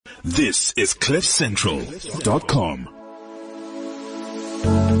This is CliffCentral.com.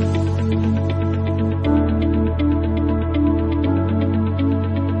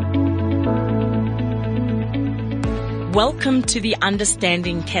 Welcome to the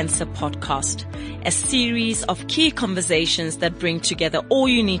Understanding Cancer podcast, a series of key conversations that bring together all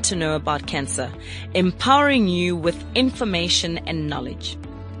you need to know about cancer, empowering you with information and knowledge.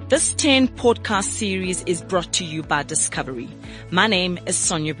 This 10 podcast series is brought to you by Discovery. My name is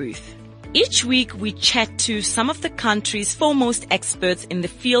Sonia Booth. Each week we chat to some of the country's foremost experts in the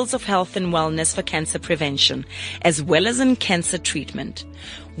fields of health and wellness for cancer prevention, as well as in cancer treatment.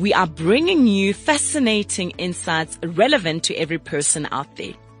 We are bringing you fascinating insights relevant to every person out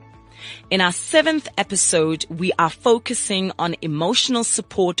there. In our 7th episode, we are focusing on emotional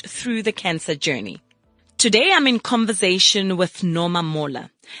support through the cancer journey. Today I'm in conversation with Norma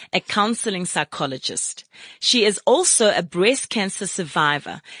Mola, a counseling psychologist. She is also a breast cancer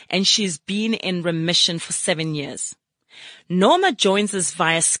survivor and she's been in remission for 7 years. Norma joins us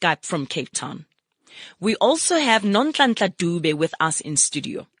via Skype from Cape Town. We also have Nonhlanhla Dube with us in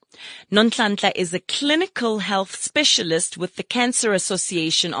studio. Nonhlanhla is a clinical health specialist with the Cancer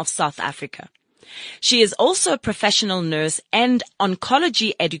Association of South Africa. She is also a professional nurse and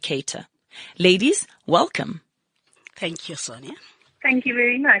oncology educator. Ladies, welcome. Thank you, Sonia. Thank you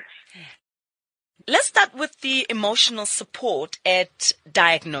very much. Let's start with the emotional support at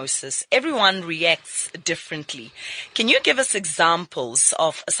diagnosis. Everyone reacts differently. Can you give us examples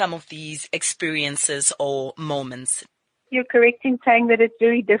of some of these experiences or moments? You're correct in saying that it's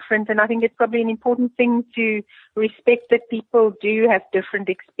very different, and I think it's probably an important thing to respect that people do have different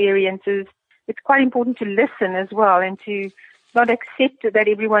experiences. It's quite important to listen as well and to not accept that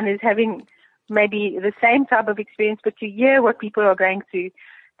everyone is having maybe the same type of experience, but to hear what people are going through.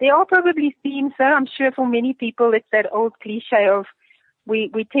 There are probably themes, though. I'm sure for many people it's that old cliche of we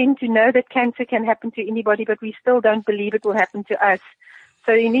tend to know that cancer can happen to anybody, but we still don't believe it will happen to us.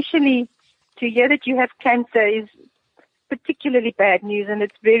 So initially, to hear that you have cancer is particularly bad news, and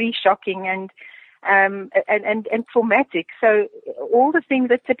it's very shocking and traumatic. So all the things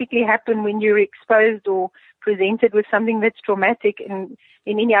that typically happen when you're exposed or presented with something that's traumatic in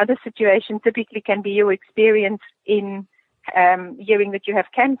any other situation typically can be your experience in hearing that you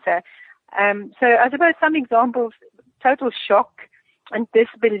have cancer. So I suppose some examples: total shock and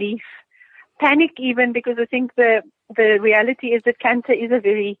disbelief, panic even, because I think the reality is that cancer is a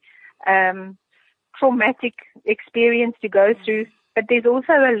very traumatic experience to go through, but there's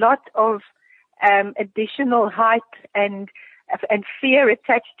also a lot of additional hype and fear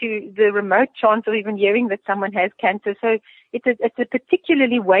attached to the remote chance of even hearing that someone has cancer. So it's a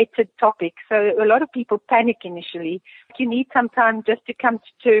particularly weighted topic. So a lot of people panic initially. You need some time just to come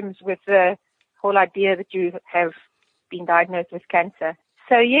to terms with the whole idea that you have been diagnosed with cancer.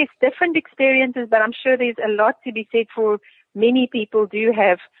 So yes, different experiences, but I'm sure there's a lot to be said for many people do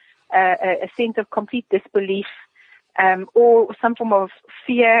have a sense of complete disbelief or some form of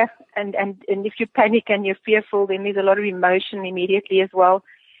fear, and if you panic and you're fearful, then there's a lot of emotion immediately as well.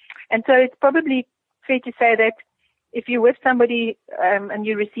 And so it's probably fair to say that if you're with somebody and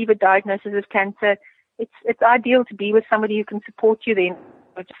you receive a diagnosis of cancer, it's ideal to be with somebody who can support you then,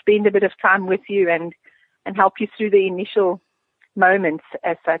 or to spend a bit of time with you and help you through the initial moments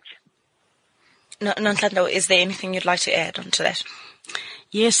as such. Nonhlanhla, is there anything you'd like to add on to that?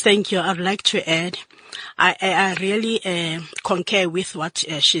 Yes, thank you. I'd like to add, I really concur with what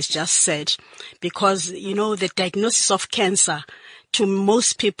she's just said, because, the diagnosis of cancer to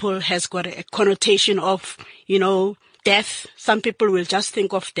most people has got a connotation of, death. Some people will just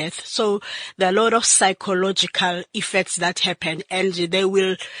think of death. So there are a lot of psychological effects that happen, and they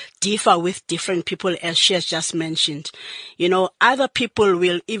will differ with different people, as she has just mentioned. Other people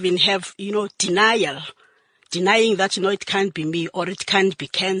will even have, denying that, it can't be me or it can't be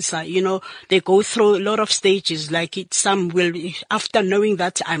cancer. They go through a lot of stages. Some will, after knowing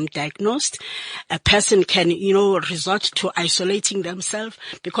that I'm diagnosed, a person can, resort to isolating themselves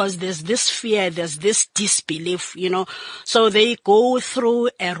because there's this fear, there's this disbelief, So they go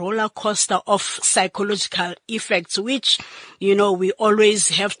through a roller coaster of psychological effects, which, we always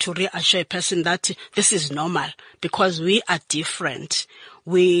have to reassure a person that this is normal because we are different.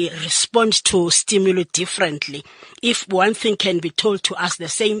 We respond to stimuli differently. If one thing can be told to us the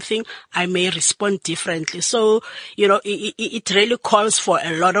same thing, I may respond differently. So, it really calls for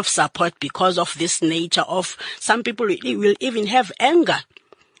a lot of support because of this nature of some people will even have anger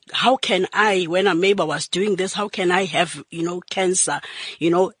how can I, when a neighbor was doing this, how can I have, cancer?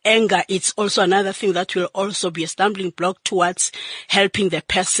 Anger, it's also another thing that will also be a stumbling block towards helping the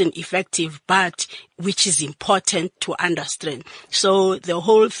person effective, but which is important to understand. So the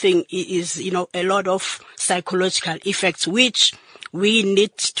whole thing is, a lot of psychological effects, which we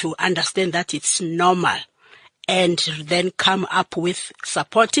need to understand that it's normal, and then come up with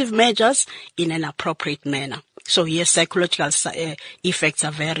supportive measures in an appropriate manner. So yes, psychological effects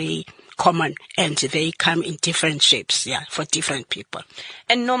are very common, and they come in different shapes, for different people.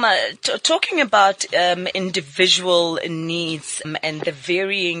 And Norma, talking about individual needs and the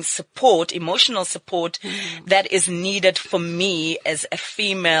varying support, emotional support that is needed for me as a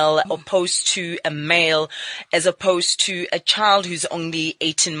female opposed to a male, as opposed to a child who's only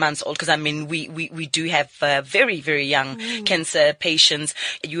 18 months old, because we do have very, very young cancer patients.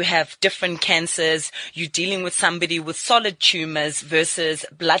 You have different cancers. You're dealing with somebody with solid tumors versus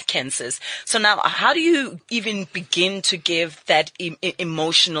blood cancers. So now, how do you even begin to give that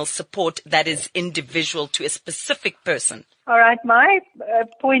emotional support that is individual to a specific person? All right. My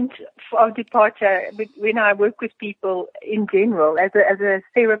point of departure when I work with people in general, as a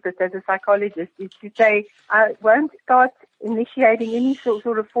therapist, as a psychologist, is to say I won't start initiating any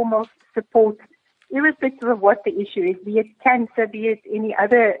sort of formal support, irrespective of what the issue is, be it cancer, be it any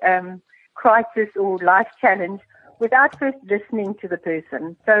other crisis or life challenge, without first listening to the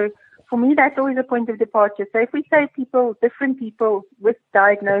person. So for me, that's always a point of departure. So if we say different people with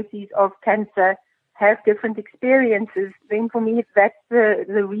diagnoses of cancer have different experiences, then for me, that's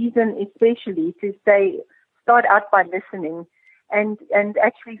the reason especially to say start out by listening and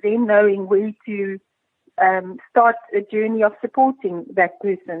actually then knowing where to start a journey of supporting that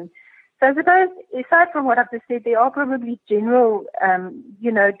person. So I suppose, aside from what I've just said, there are probably general,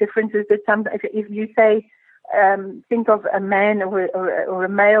 differences that if you say, think of a man or a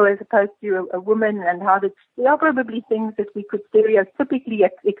male as opposed to a woman, and how there are probably things that we could stereotypically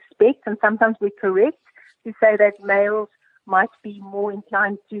expect, and sometimes we're correct to say that males might be more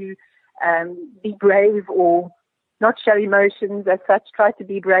inclined to be brave or not show emotions as such, try to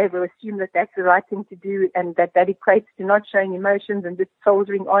be brave or assume that that's the right thing to do, and that equates to not showing emotions and just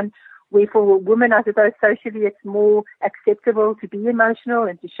soldiering on. Where for women, I suppose socially it's more acceptable to be emotional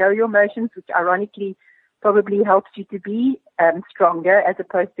and to show your emotions, which ironically probably helps you to be stronger as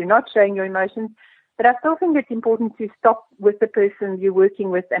opposed to not showing your emotions. But I still think it's important to stop with the person you're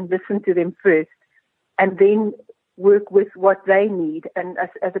working with and listen to them first, and then work with what they need, and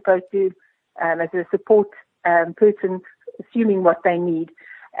as opposed to as a support person assuming what they need.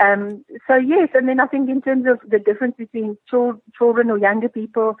 So yes, and then I think in terms of the difference between children or younger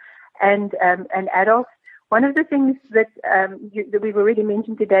people and adults, one of the things that we've already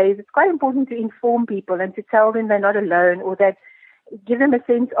mentioned today is it's quite important to inform people and to tell them they're not alone, or that give them a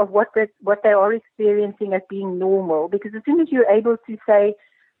sense of what they are experiencing as being normal. Because as soon as you're able to say,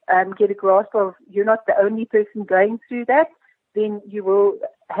 get a grasp of you're not the only person going through that, then you will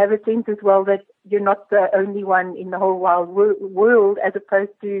have a sense as well that you're not the only one in the whole wide world, as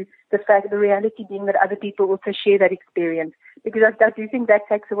opposed to the reality being that other people also share that experience. Because I do think that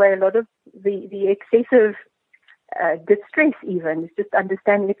takes away a lot of the excessive distress even. It's just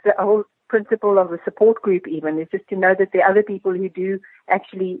understanding it's the whole principle of a support group even. It's just to know that there are other people who do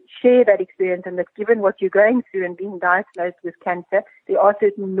actually share that experience, and that given what you're going through and being diagnosed with cancer, there are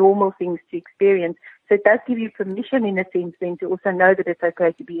certain normal things to experience. So it does give you permission in a sense then to also know that it's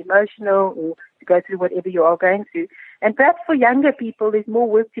okay to be emotional or to go through whatever you are going through. And perhaps for younger people, there's more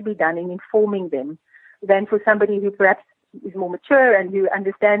work to be done in informing them than for somebody who perhaps is more mature and who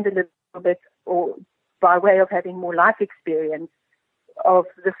understands a little bit, or by way of having more life experience, of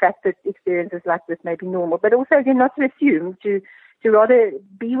the fact that experiences like this may be normal. But also, again, not to assume, to rather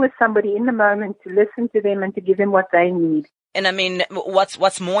be with somebody in the moment, to listen to them and to give them what they need. And I mean,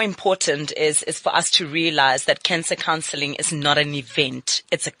 what's more important is for us to realize that cancer counseling is not an event.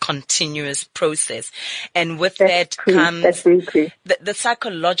 It's a continuous process. And with that comes the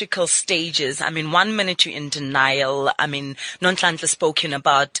psychological stages. I mean, 1 minute you're in denial. I mean, Nonhlanhla spoken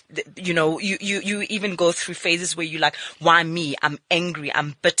about, you even go through phases where you're like, why me? I'm angry.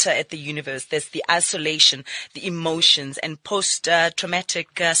 I'm bitter at the universe. There's the isolation, the emotions, and post-traumatic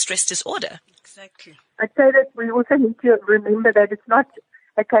stress disorder. Exactly. I'd say that we also need to remember that it's not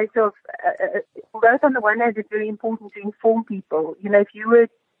a case of, although on the one hand it's very important to inform people, if you were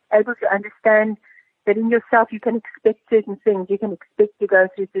able to understand that in yourself you can expect certain things, you can expect to go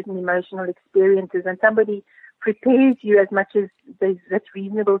through certain emotional experiences, and somebody prepares you as much as that's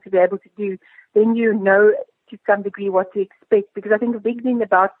reasonable to be able to do, then you know to some degree what to expect. Because I think the big thing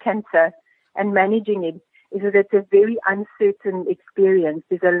about cancer and managing it is that it's a very uncertain experience.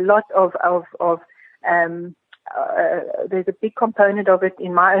 There's a lot there's a big component of it.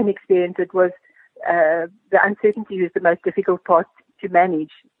 In my own experience, it was the uncertainty is the most difficult part to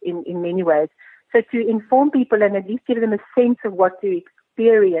manage in many ways. So to inform people and at least give them a sense of what to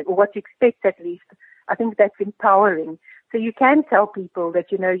experience or what to expect at least, I think that's empowering. So you can tell people that,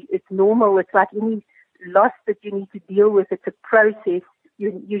 it's normal. It's like any loss that you need to deal with. It's a process.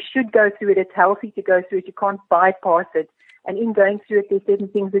 You should go through it. It's healthy to go through it. You can't bypass it. And in going through it, there's certain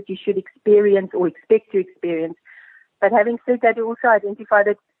things that you should experience or expect to experience. But having said that, you also identify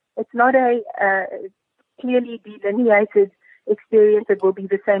that it's not a clearly delineated experience that will be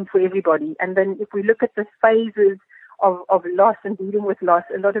the same for everybody. And then if we look at the phases of loss and dealing with loss,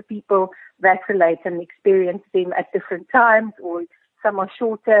 a lot of people vacillate and experience them at different times, or some are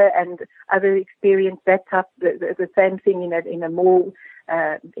shorter and others experience that type, the same thing in a more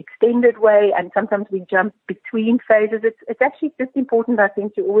extended way, and sometimes we jump between phases. It's actually just important, I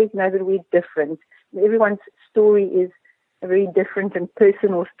think, to always know that we're different. Everyone's story is a very different and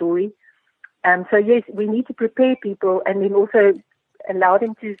personal story. So yes, we need to prepare people and then also allow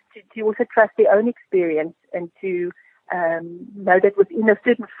them to also trust their own experience and to know that within a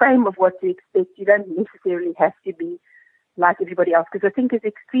certain frame of what to expect, you don't necessarily have to be like everybody else. Because I think it's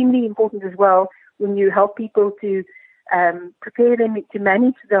extremely important as well when you help people to prepare them to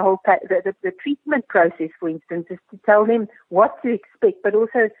manage the whole the treatment process, for instance, is to tell them what to expect, but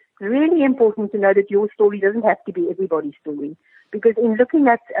also it's really important to know that your story doesn't have to be everybody's story. Because in looking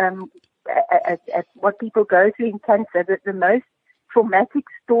at what people go through in cancer, the most traumatic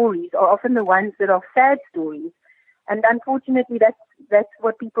stories are often the ones that are sad stories. And unfortunately, that's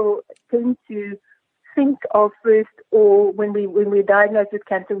what people tend to think of first, or when we're diagnosed with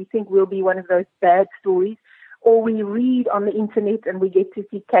cancer, we think we'll be one of those bad stories. Or we read on the internet and we get to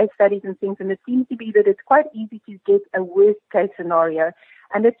see case studies and things, and it seems to be that it's quite easy to get a worst case scenario.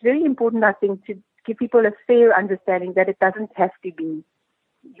 And it's very important, I think, to give people a fair understanding that it doesn't have to be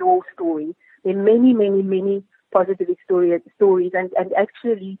your story. There are many, many, many positive stories, and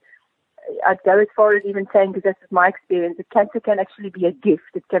actually, I'd go as far as even saying, because that's my experience, that cancer can actually be a gift.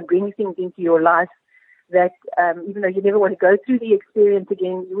 It can bring things into your life that even though you never want to go through the experience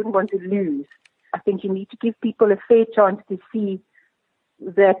again, you wouldn't want to lose. I think you need to give people a fair chance to see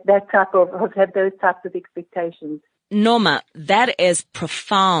that type of have those types of expectations. Norma, that is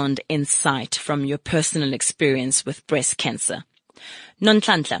profound insight from your personal experience with breast cancer.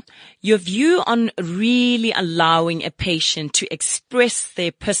 Nonhlanhla, your view on really allowing a patient to express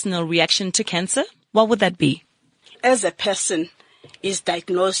their personal reaction to cancer, what would that be? As a person is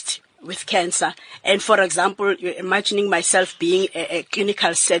diagnosed with cancer, and for example, you're imagining myself being a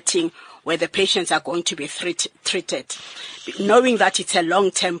clinical setting where the patients are going to be treated, knowing that it's a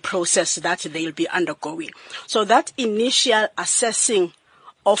long-term process that they'll be undergoing. So that initial assessing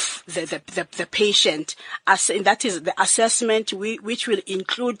of the patient, that is the assessment which will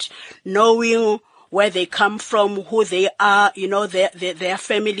include knowing where they come from, who they are, their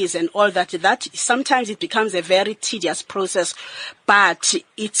families and all that. That sometimes it becomes a very tedious process, but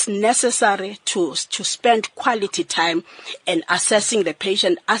it's necessary to spend quality time in assessing the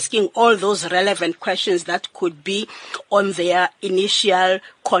patient, asking all those relevant questions that could be on their initial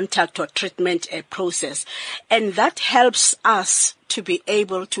contact or treatment process. And that helps us to be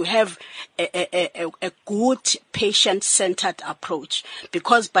able to have a good patient-centered approach,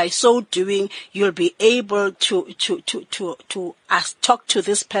 because by so doing, you'll be able to talk to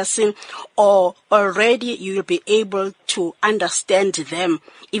this person, or already you'll be able to understand them,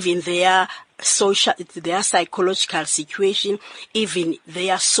 even their psychological situation, even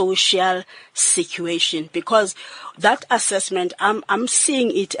their social situation, because that assessment, I'm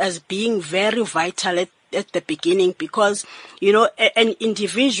seeing it as being very vital at the beginning, because, an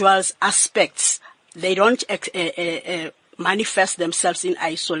individual's aspects, they don't manifest themselves in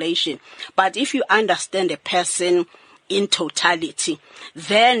isolation. But if you understand a person in totality,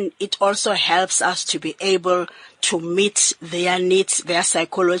 then it also helps us to be able to meet their needs, their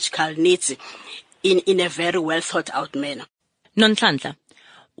psychological needs, in a very well thought out manner. Nonhlanhla,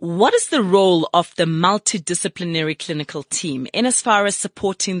 what is the role of the multidisciplinary clinical team in as far as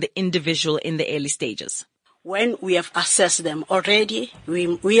supporting the individual in the early stages? When we have assessed them already, we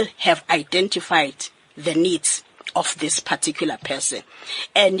will have identified the needs of this particular person.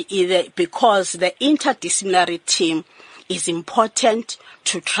 And because the interdisciplinary team is important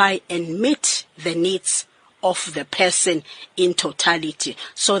to try and meet the needs of the person in totality,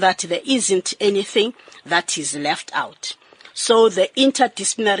 so that there isn't anything that is left out. So the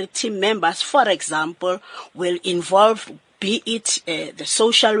interdisciplinary team members, for example, will involve be it the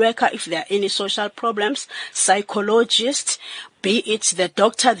social worker, if there are any social problems, psychologist, be it the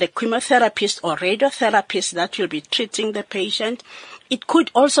doctor, the chemotherapist or radiotherapist that will be treating the patient. It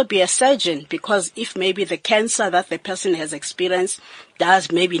could also be a surgeon, because if maybe the cancer that the person has experienced does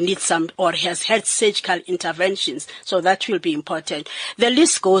maybe need some or has had surgical interventions, so that will be important. The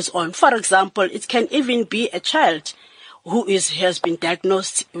list goes on. For example, it can even be a child who has been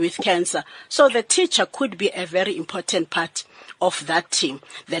diagnosed with cancer. So the teacher could be a very important part of that team.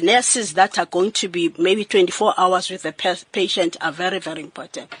 The nurses that are going to be maybe 24 hours with the patient are very, very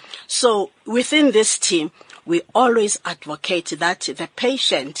important. So within this team, we always advocate that the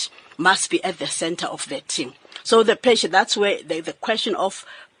patient must be at the center of the team. So the patient, that's where the question of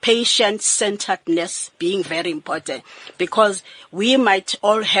patient-centeredness being very important, because we might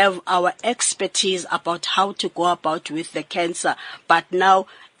all have our expertise about how to go about with the cancer, but now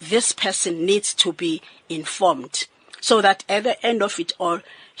this person needs to be informed so that at the end of it all,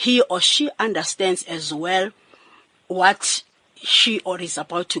 he or she understands as well what she or is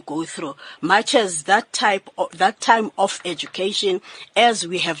about to go through. Much as that time of education, as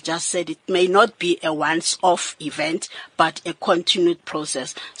we have just said, it may not be a once-off event, but a continued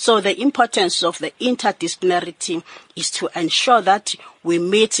process. So the importance of the interdisciplinary team is to ensure that we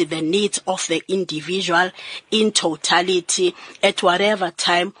meet the needs of the individual in totality at whatever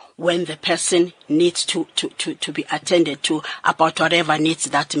time when the person needs to be attended to about whatever needs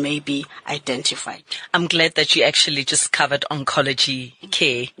that may be identified. I'm glad that you actually just covered oncology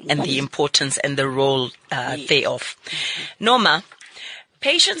care and the importance and the role thereof. Norma,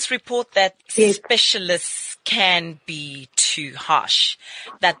 patients report that specialists can be too harsh,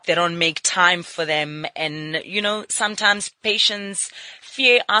 that they don't make time for them, and sometimes patients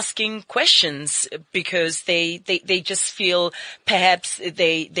fear asking questions because they just feel perhaps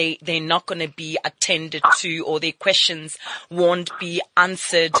they're not going to be attended to, or their questions won't be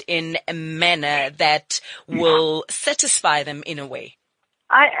answered in a manner that will satisfy them in a way.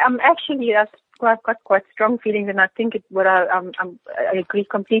 I'm actually, I've got quite strong feelings, and I think I agree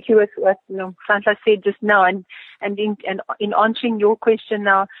completely with what Sandra said just now, and in answering your question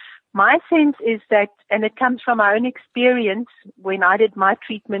now, my sense is that, and it comes from my own experience when I did my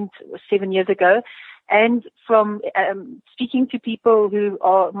treatment 7 years ago, and from speaking to people who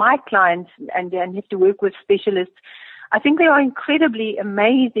are my clients and have to work with specialists, I think there are incredibly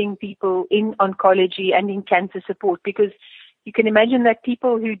amazing people in oncology and in cancer support, because you can imagine that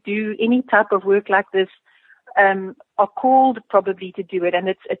people who do any type of work like this are called probably to do it, and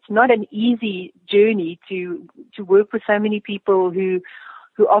it's not an easy journey to work with so many people who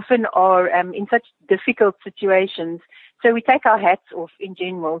often are in such difficult situations. So we take our hats off in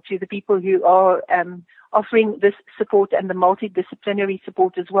general to the people who are offering this support and the multidisciplinary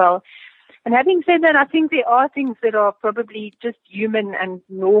support as well. And having said that, I think there are things that are probably just human and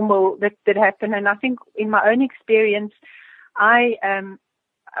normal that happen. And I think in my own experience,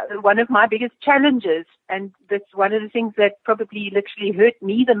 one of my biggest challenges, and that's one of the things that probably literally hurt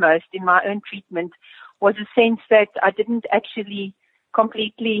me the most in my own treatment, was a sense that I didn't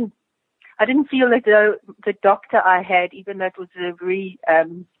feel as though the doctor I had, even though it was a very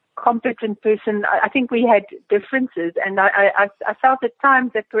competent person, I think we had differences, and I felt at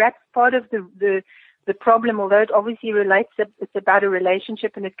times that perhaps part of the problem, although it obviously relates, it's about a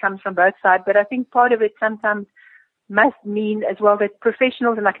relationship and it comes from both sides, but I think part of it sometimes must mean as well that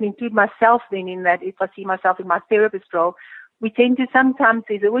professionals, and I can include myself then in that, if I see myself in my therapist role, we tend to sometimes,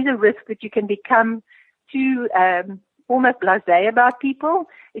 there's always a risk that you can become too almost blasé about people,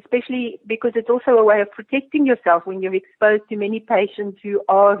 especially because it's also a way of protecting yourself when you're exposed to many patients who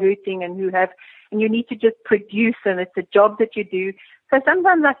are hurting and and you need to just produce, and it's a job that you do. So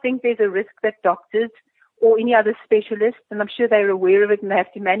sometimes I think there's a risk that doctors or any other specialists, and I'm sure they're aware of it and they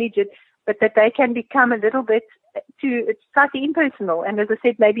have to manage it, but that they can become a little bit it's slightly impersonal. And as I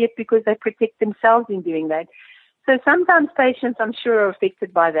said, maybe it's because they protect themselves in doing that. So sometimes patients, I'm sure, are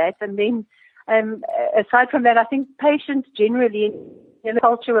affected by that. And then aside from that, I think patients generally in the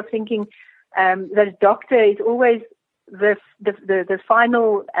culture of thinking that a doctor is always the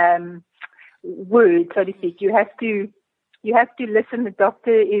final word, so to speak. You have to listen. The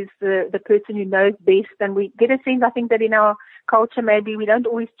doctor is the person who knows best. And we get a sense, I think, that in our culture maybe we don't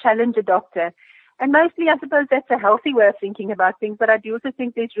always challenge a doctor. And mostly, I suppose that's a healthy way of thinking about things. But I do also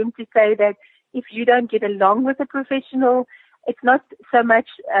think there's room to say that if you don't get along with a professional, it's not so much,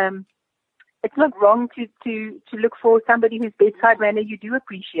 it's not wrong to look for somebody whose bedside manner you do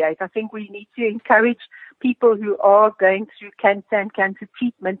appreciate. I think we need to encourage people who are going through cancer and cancer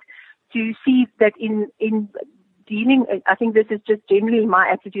treatment to see that in I think this is just generally my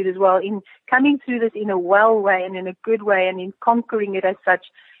attitude as well, in coming through this in a well way and in a good way and in conquering it as such,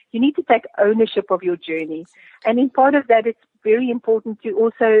 you need to take ownership of your journey. And in part of that, it's very important to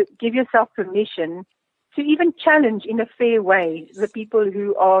also give yourself permission to even challenge in a fair way the people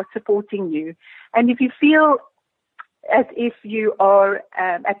who are supporting you. And if you feel as if you are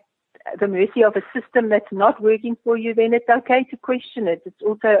at the mercy of a system that's not working for you, then it's okay to question it. It's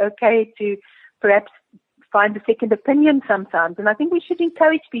also okay to perhaps find a second opinion sometimes. And I think we should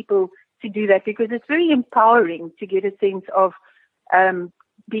encourage people to do that, because it's very empowering to get a sense of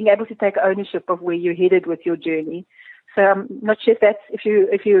being able to take ownership of where you're headed with your journey. So I'm not sure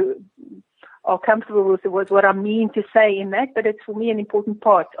if you are comfortable with what I mean to say in that, but it's for me an important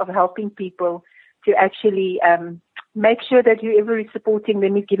part of helping people to actually make sure that whoever is supporting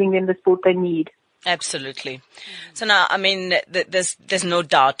them is giving them the support they need. Absolutely. So now, I mean, there's no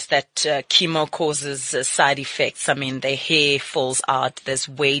doubt that chemo causes side effects. I mean, their hair falls out, there's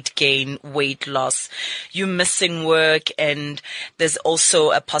weight gain, weight loss, you're missing work, and there's also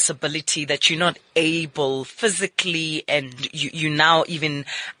a possibility that you're not able physically, and you now even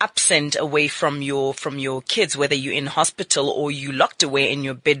absent away from your kids, whether you're in hospital or you locked away in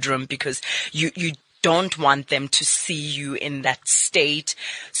your bedroom because you don't want them to see you in that state.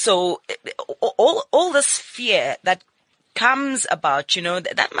 So all this fear that comes about, you know,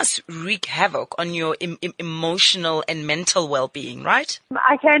 that must wreak havoc on your emotional and mental well-being, right?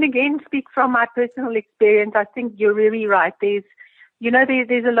 I can again speak from my personal experience. I think you're really right. There's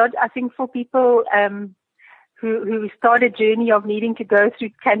a lot, I think, for people who start a journey of needing to go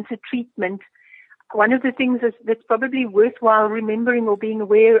through cancer treatment. One of the things that's probably worthwhile remembering or being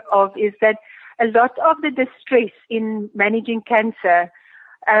aware of is that a lot of the distress in managing cancer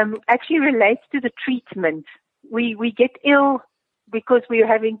actually relates to the treatment. We get ill because we're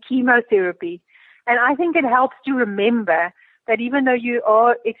having chemotherapy. And I think it helps to remember that even though you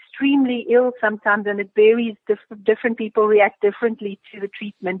are extremely ill sometimes, and it varies, different people react differently to the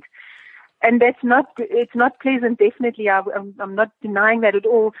treatment. And it's not pleasant, definitely. I'm not denying that at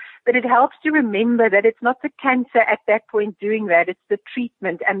all. But it helps to remember that it's not the cancer at that point doing that. It's the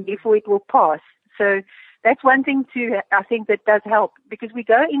treatment, and therefore it will pass. So that's one thing I think that does help, because we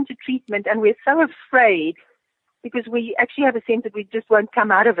go into treatment and we're so afraid because we actually have a sense that we just won't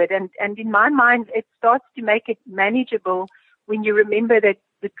come out of it. And in my mind, it starts to make it manageable when you remember that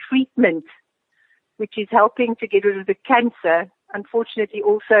the treatment, which is helping to get rid of the cancer, unfortunately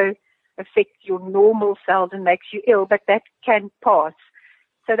also affects your normal cells and makes you ill, but that can pass.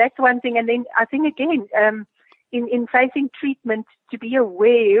 So that's one thing. And then I think, again, in facing treatment, to be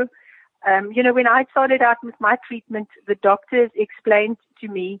aware, when I started out with my treatment, the doctors explained to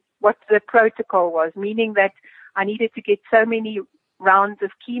me what the protocol was, meaning that I needed to get so many rounds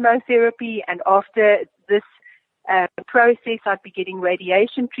of chemotherapy, and after this process, I'd be getting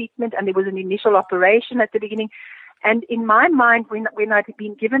radiation treatment, and there was an initial operation at the beginning. And in my mind, when I'd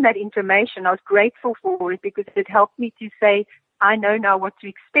been given that information, I was grateful for it, because it helped me to say, I know now what to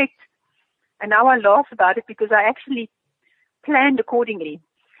expect. And now I laugh about it because I actually planned accordingly.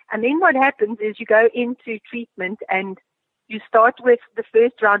 And then what happens is you go into treatment and you start with the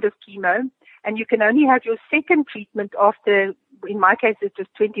first round of chemo, and you can only have your second treatment after, in my case, it's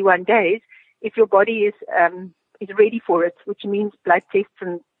just 21 days, if your body is ready for it, which means blood tests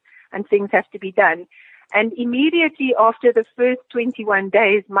and things have to be done. And immediately after the first 21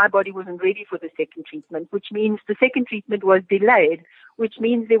 days, my body wasn't ready for the second treatment, which means the second treatment was delayed, which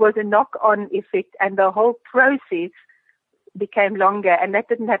means there was a knock-on effect, and the whole process became longer. And that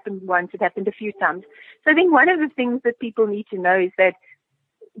didn't happen once, it happened a few times. So I think one of the things that people need to know is that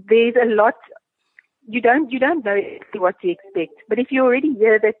there's a lot, you don't know exactly what to expect. But if you already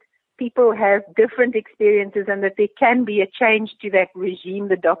hear that people have different experiences and that there can be a change to that regime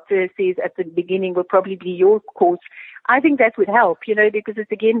the doctor says at the beginning will probably be your course, I think that would help, because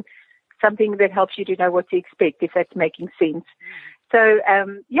it's, again, something that helps you to know what to expect, if that's making sense. So,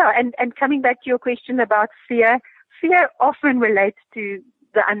 and coming back to your question about fear often relates to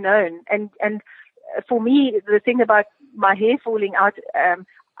the unknown. And for me, the thing about my hair falling out,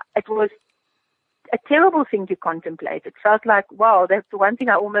 it was a terrible thing to contemplate. It felt like, wow, that's the one thing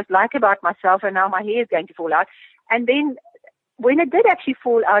I almost like about myself, and now my hair is going to fall out. And then when it did actually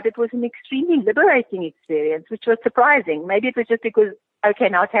fall out, it was an extremely liberating experience, which was surprising. Maybe it was just because, okay,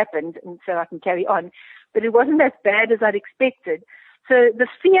 now it happened, and so I can carry on. But it wasn't as bad as I'd expected. So the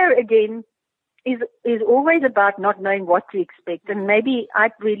fear, again, is always about not knowing what to expect. And maybe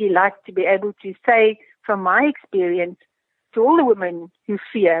I'd really like to be able to say from my experience to all the women who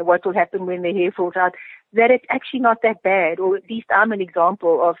fear what will happen when their hair falls out, that it's actually not that bad, or at least I'm an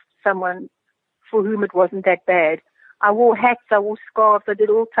example of someone for whom it wasn't that bad. I wore hats, I wore scarves, I did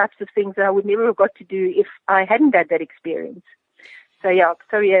all types of things that I would never have got to do if I hadn't had that experience. So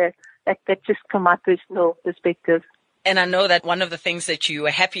that's just from my personal perspective. And I know that one of the things that you were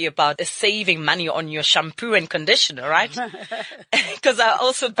happy about is saving money on your shampoo and conditioner, right? Because I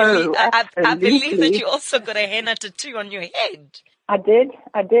also believe, I believe that you also got a henna tattoo on your head. I did.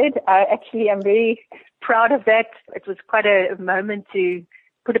 I actually am very proud of that. It was quite a moment to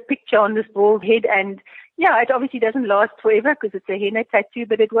put a picture on this bald head, and yeah, it obviously doesn't last forever because it's a henna tattoo,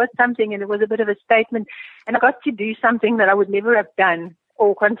 but it was something, and it was a bit of a statement. And I got to do something that I would never have done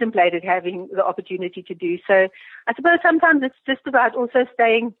or contemplated having the opportunity to do. So I suppose sometimes it's just about also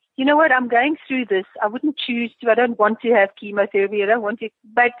saying, you know what, I'm going through this. I wouldn't choose to. I don't want to have chemotherapy. I don't want to.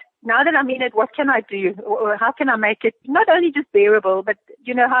 But now that I'm in it, what can I do? Or how can I make it not only just bearable, but,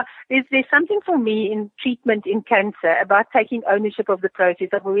 you know, how there's something for me in treatment in cancer about taking ownership of the process.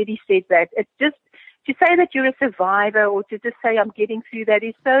 I've already said that. It's just to say that you're a survivor or to just say I'm getting through that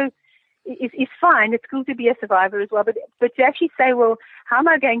is so, it's fine. It's cool to be a survivor as well. But to actually say, well, how am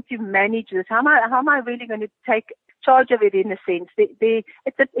I going to manage this? How am I really going to take charge of it in a sense?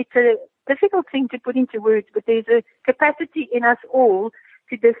 It's a difficult thing to put into words, but there's a capacity in us all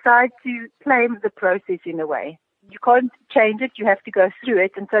to decide to claim the process in a way. You can't change it. You have to go through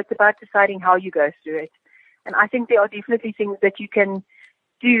it. And so it's about deciding how you go through it. And I think there are definitely things that you can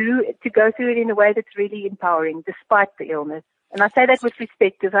do to go through it in a way that's really empowering despite the illness. And I say that with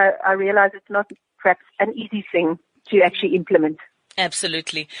respect because I realize it's not perhaps an easy thing to actually implement.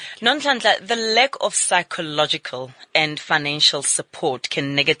 Absolutely. Nonhlanhla, the lack of psychological and financial support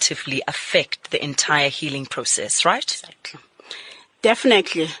can negatively affect the entire healing process, right? Exactly.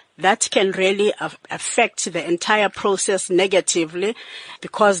 Definitely. That can really affect the entire process negatively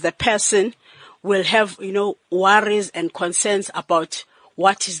because the person will have, worries and concerns about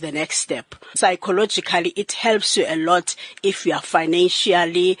what is the next step. Psychologically, it helps you a lot if you are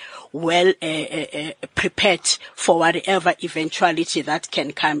financially well prepared for whatever eventuality that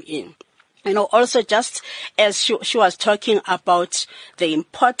can come in. Also just as she was talking about the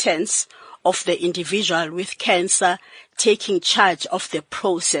importance of the individual with cancer taking charge of the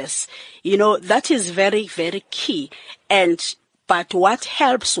process, that is very, very key. But what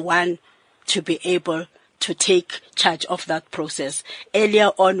helps one to be able to take charge of that process?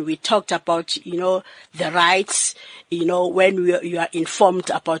 Earlier on, we talked about, the rights, when you are informed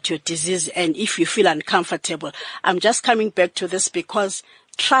about your disease and if you feel uncomfortable. I'm just coming back to this because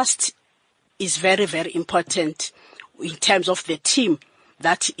trust is very, very important in terms of the team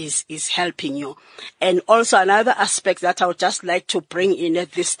that is helping you. And also another aspect that I would just like to bring in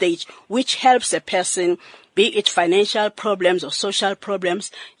at this stage, which helps a person, be it financial problems or social problems,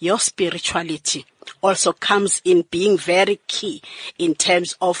 your spirituality also comes in being very key in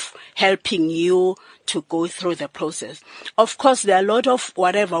terms of helping you to go through the process. Of course, there are a lot of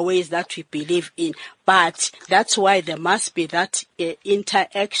whatever ways that we believe in, but that's why there must be that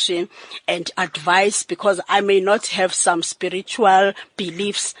interaction and advice, because I may not have some spiritual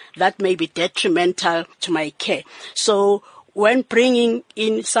beliefs that may be detrimental to my care. So when bringing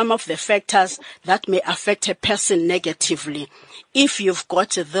in some of the factors that may affect a person negatively, if you've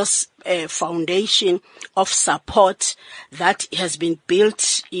got this foundation of support that has been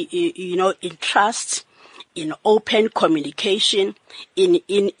built, in trust, in open communication,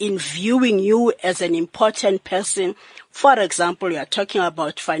 in viewing you as an important person. For example, we are talking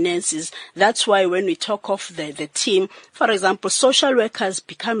about finances. That's why when we talk of the team, for example, social workers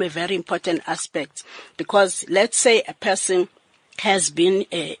become a very important aspect, because let's say a person has been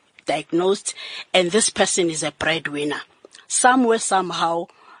diagnosed and this person is a breadwinner. Somewhere, somehow,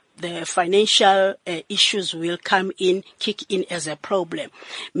 the financial issues will kick in as a problem.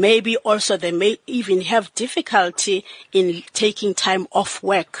 Maybe also they may even have difficulty in taking time off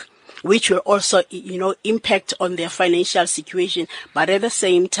work, which will also, impact on their financial situation. But at the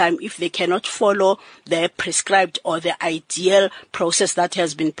same time, if they cannot follow the prescribed or the ideal process that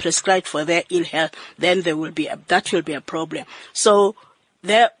has been prescribed for their ill health, then that will be a problem. So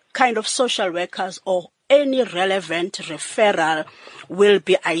the kind of social workers or any relevant referral will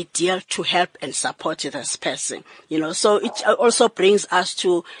be ideal to help and support this person. So it also brings us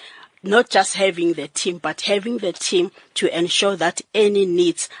to not just having the team, but having the team to ensure that any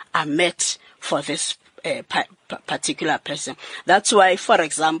needs are met for this particular person. That's why, for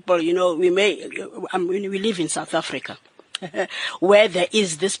example, we live in South Africa, where there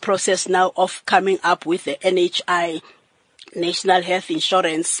is this process now of coming up with the NHI National Health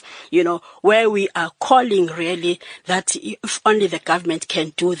Insurance, where we are calling really that if only the government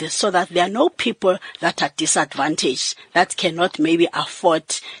can do this, so that there are no people that are disadvantaged, that cannot maybe afford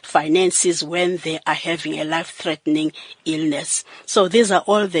finances when they are having a life-threatening illness. So these are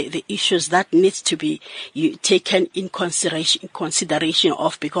all the issues that needs to be taken in consideration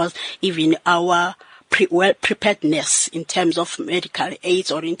of, because even our preparedness in terms of medical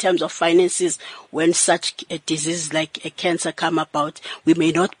aids or in terms of finances, when such a disease like a cancer come about, we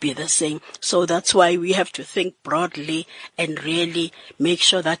may not be the same. So that's why we have to think broadly and really make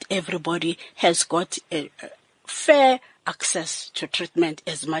sure that everybody has got a fair access to treatment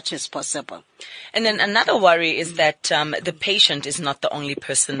as much as possible. And then another worry is that the patient is not the only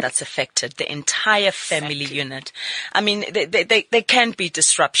person that's affected, the entire family unit. I mean, there can be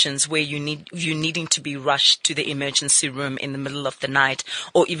disruptions where you're needing to be rushed to the emergency room in the middle of the night,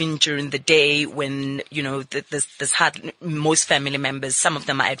 or even during the day when, there's most family members, some of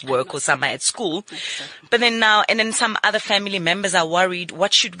them are at work or some are at school. But then some other family members are worried,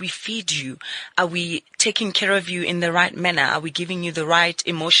 what should we feed you? Are we taking care of you in the right manner? Are we giving you the right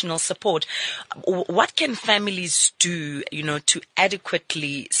emotional support? What can families do, to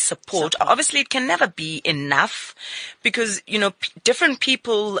adequately support? Obviously, it can never be enough because, different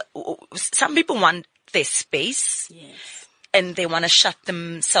people, some people want their space. Yes. And they want to shut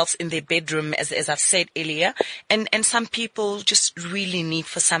themselves in their bedroom, as I've said earlier. And some people just really need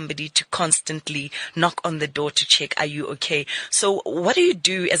for somebody to constantly knock on the door to check, are you okay? So what do you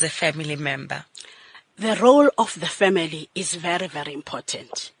do as a family member? The role of the family is very, very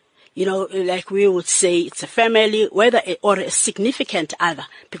important. Like we would say, it's a family, or a significant other,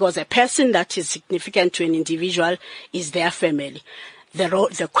 because a person that is significant to an individual is their family.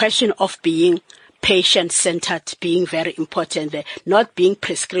 The question of being patient-centered being very important, not being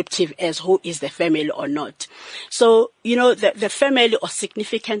prescriptive as who is the family or not. So, the family or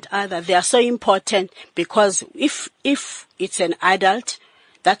significant other, they are so important because if it's an adult,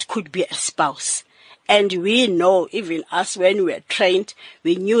 that could be a spouse. And we know, even us, when we were trained,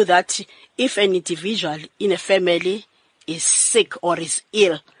 we knew that if an individual in a family is sick or is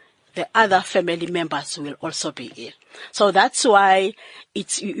ill, the other family members will also be ill. So that's why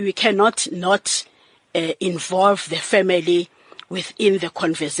we cannot not involve the family within the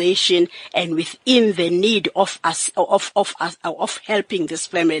conversation and within the need of helping this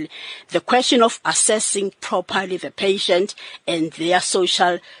family. The question of assessing properly the patient and their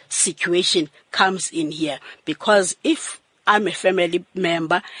social situation comes in here, because if I'm a family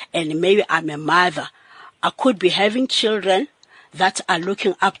member and maybe I'm a mother, I could be having children that are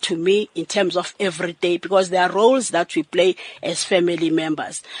looking up to me in terms of every day, because there are roles that we play as family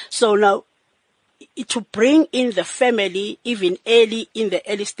members. So now, to bring in the family even in the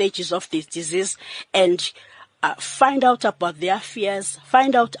early stages of this disease and find out about their fears,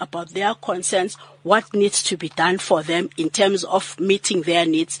 find out about their concerns, what needs to be done for them in terms of meeting their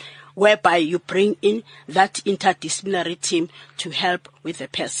needs, whereby you bring in that interdisciplinary team to help with the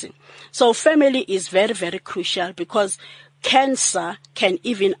person. So family is very, very crucial, because cancer can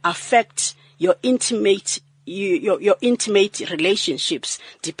even affect your intimate relationships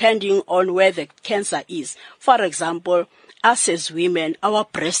depending on where the cancer is. For example, us as women, our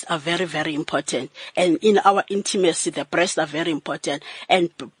breasts are very, very important. And in our intimacy, the breasts are very important.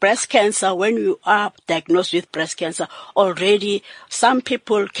 And breast cancer, when you are diagnosed with breast cancer, already some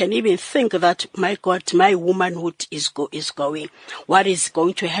people can even think that, my God, my womanhood is going. What is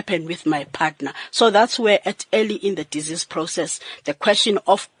going to happen with my partner? So that's where early in the disease process, the question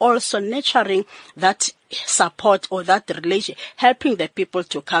of also nurturing that support or that relation, helping the people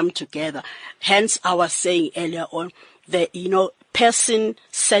to come together. Hence our saying earlier on, the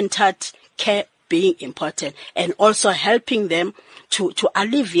person-centered care being important, and also helping them to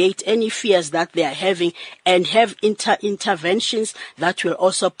alleviate any fears that they are having and have interventions that will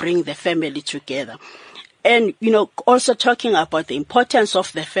also bring the family together. And, also talking about the importance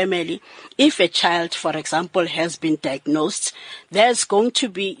of the family. If a child, for example, has been diagnosed, there's going to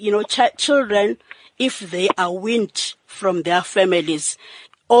be, children, if they are weaned from their families,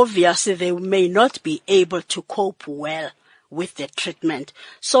 obviously they may not be able to cope well with the treatment.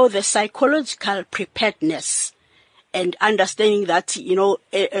 So the psychological preparedness and understanding that,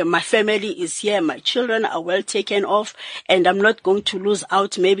 my family is here, my children are well taken off, and I'm not going to lose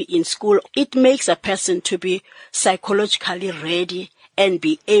out maybe in school. It makes a person to be psychologically ready and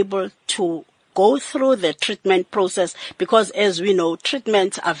be able to go through the treatment process, because as we know,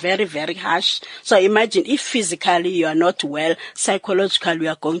 treatments are very, very harsh. So imagine if physically you are not well, psychologically you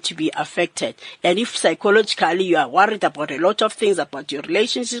are going to be affected. And if psychologically you are worried about a lot of things, about your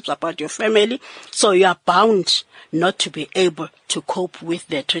relationships, about your family, so you are bound not to be able to cope with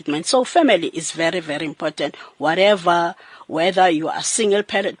the treatment. So family is very, very important, whether you are a single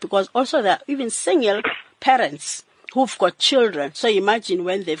parent, because also there are even single parents who've got children. So imagine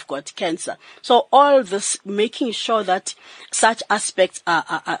when they've got cancer. So all this, making sure that such aspects are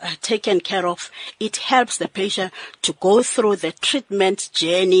taken care of, it helps the patient to go through the treatment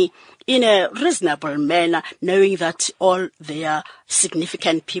journey in a reasonable manner, knowing that all their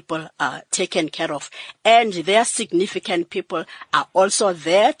significant people are taken care of, and their significant people are also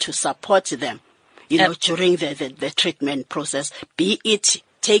there to support them, during the treatment process, be it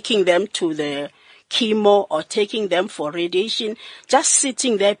taking them to the chemo or taking them for radiation, just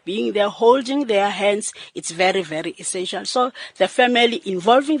sitting there, being there, holding their hands, it's very, very essential. So the family,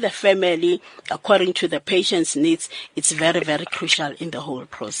 involving the family according to the patient's needs, it's very, very crucial in the whole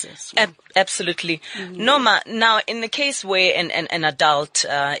process. Absolutely. Mm-hmm. Noma, now in the case where an adult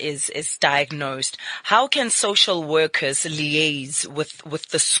is diagnosed, how can social workers liaise with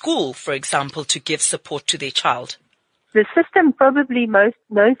the school, for example, to give support to their child? The system probably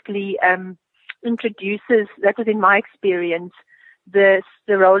mostly introduces, that was in my experience, the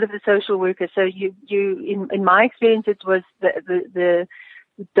role of the social worker. So in my experience, it was the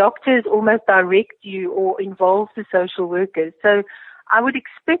doctors almost direct you or involve the social workers. So I would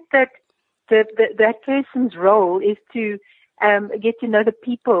expect that that person's role is to get to know the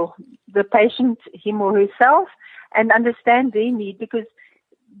people, the patient, him or herself, and understand their need, because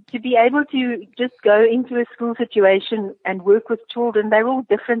to be able to just go into a school situation and work with children, they're all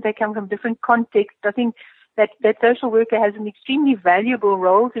different. They come from different contexts. I think that social worker has an extremely valuable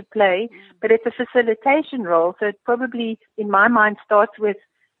role to play, but it's a facilitation role. So it probably, in my mind, starts with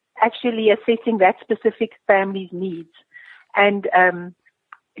actually assessing that specific family's needs. And,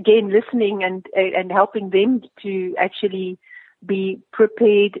 again, listening and helping them to actually be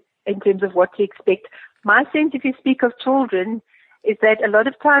prepared in terms of what to expect. My sense, if you speak of children, is that a lot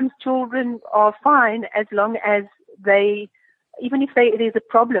of times children are fine as long as even if there's a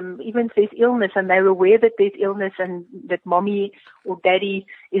problem, even if there's illness and they're aware that there's illness and that mommy or daddy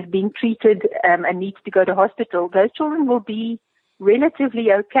is being treated and needs to go to hospital, those children will be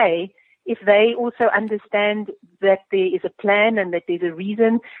relatively okay if they also understand that there is a plan and that there's a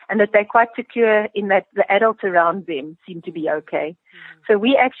reason and that they're quite secure in that the adults around them seem to be okay. Mm-hmm. So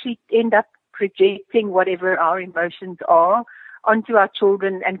we actually end up projecting whatever our emotions are onto our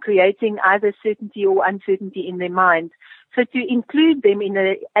children and creating either certainty or uncertainty in their minds. So to include them in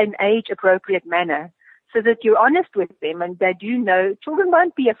an age-appropriate manner so that you're honest with them and they do know, children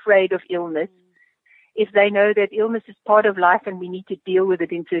won't be afraid of illness if they know that illness is part of life and we need to deal with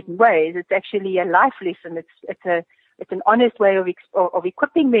it in certain ways. It's actually a life lesson. It's an honest way of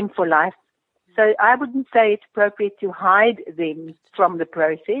equipping them for life. So I wouldn't say it's appropriate to hide them from the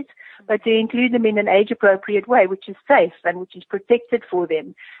process, but to include them in an age-appropriate way, which is safe and which is protected for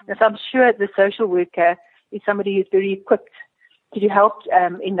them. And so I'm sure the social worker is somebody who's very equipped to help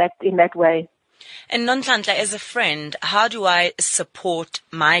in that way. And Nonhlanhla, as a friend, how do I support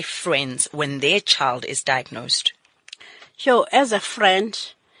my friends when their child is diagnosed? So as a friend,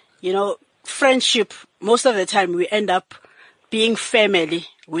 friendship, most of the time we end up being family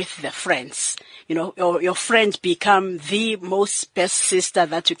with the friends. Your friends become the most best sister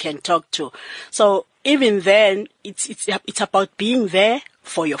that you can talk to. So even then, it's about being there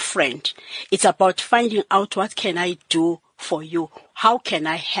for your friend. It's about finding out what can I do for you? How can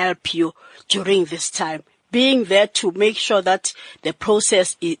I help you during this time? Being there to make sure that the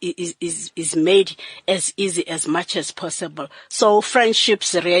process is made as easy as much as possible. So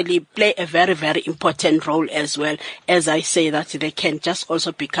friendships really play a very, very important role as well. As I say, that they can just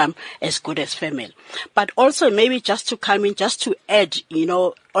also become as good as family. But also maybe just to come in, just to add,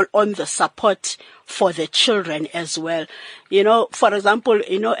 on the support for the children as well. For example,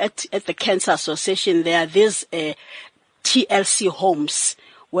 at the Cancer Association, there are these TLC homes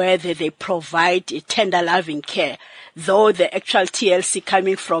where they provide tender loving care, though the actual TLC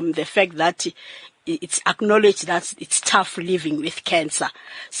coming from the fact that it's acknowledged that it's tough living with cancer.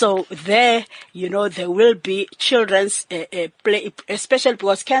 So there, there will be children's play, especially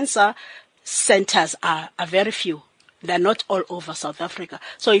because cancer centers are very few. They're not all over South Africa.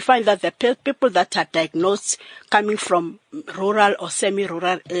 So you find that the people that are diagnosed coming from rural or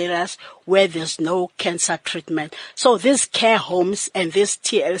semi-rural areas where there's no cancer treatment. So these care homes and these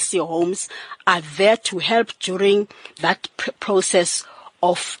TLC homes are there to help during that process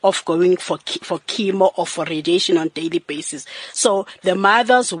of going for chemo or for radiation on daily basis. So the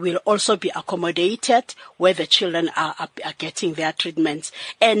mothers will also be accommodated where the children are getting their treatments.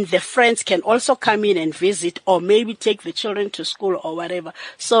 And the friends can also come in and visit, or maybe take the children to school or whatever.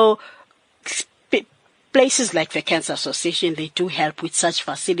 So places like the Cancer Association, they do help with such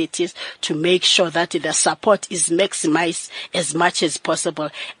facilities to make sure that the support is maximized as much as possible,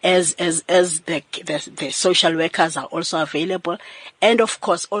 as the social workers are also available. And of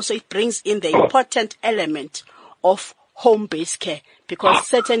course, also it brings in the important element of home-based care, because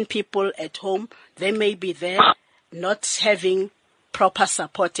certain people at home, they may be there not having proper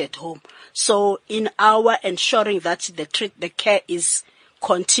support at home. So in our ensuring that the care is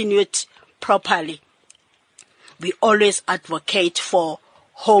continued properly, we always advocate for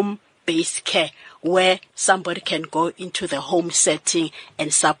home-based care, where somebody can go into the home setting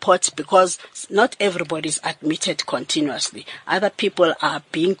and support, because not everybody is admitted continuously. Other people are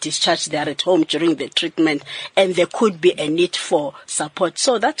being discharged there at home during the treatment, and there could be a need for support.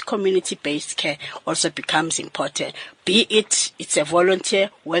 So that community-based care also becomes important. Be it's a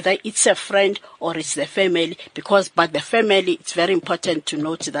volunteer, whether it's a friend or it's the family, but the family, it's very important to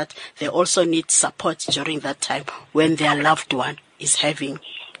note that they also need support during that time when their loved one is having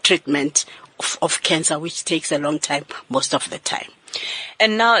treatment of cancer, which takes a long time most of the time.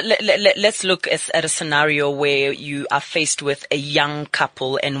 And now let's look at a scenario where you are faced with a young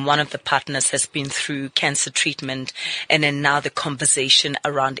couple and one of the partners has been through cancer treatment, and then now the conversation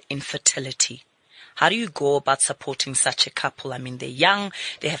around infertility. How do you go about supporting such a couple? I mean, they're young,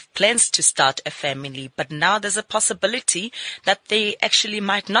 they have plans to start a family, but now there's a possibility that they actually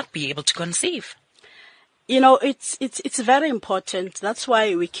might not be able to conceive. It's very important. That's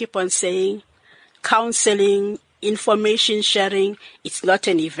why we keep on saying counseling, information sharing, it's not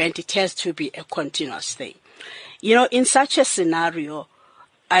an event. It has to be a continuous thing. In such a scenario,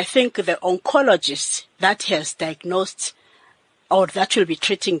 I think the oncologist that has diagnosed or that will be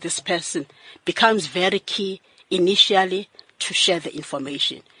treating this person becomes very key initially to share the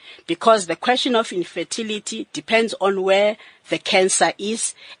information, because the question of infertility depends on where the cancer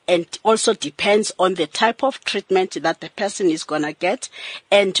is, and also depends on the type of treatment that the person is going to get,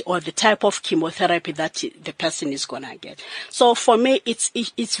 or the type of chemotherapy that the person is going to get. So for me,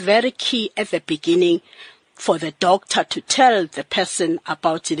 it's very key at the beginning for the doctor to tell the person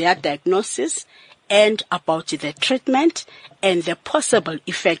about their diagnosis and about the treatment and the possible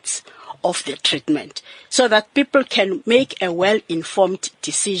effects of the treatment, so that people can make a well-informed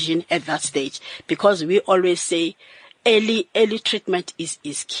decision at that stage. Because we always say early treatment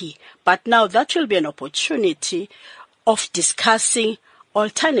is key. But now that will be an opportunity of discussing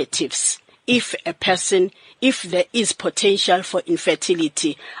alternatives if there is potential for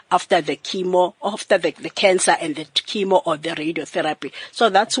infertility after the chemo, after the cancer and the chemo or the radiotherapy. So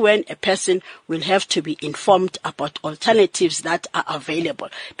that's when a person will have to be informed about alternatives that are available,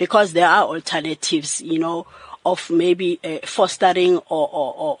 because there are alternatives, of maybe fostering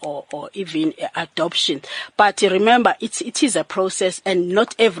or even adoption. But remember, it is a process, and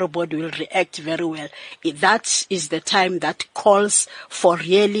not everybody will react very well. That is the time that calls for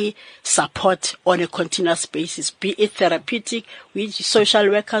really support on a continuous basis, be it therapeutic, with social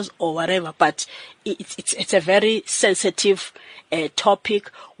workers or whatever. But it's a very sensitive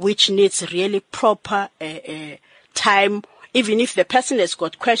topic which needs really proper time. Even if the person has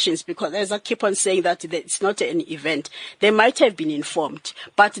got questions, because as I keep on saying that it's not an event, they might have been informed,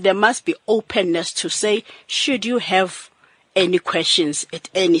 but there must be openness to say, should you have any questions at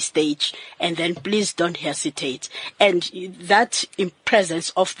any stage, and then please don't hesitate. And that in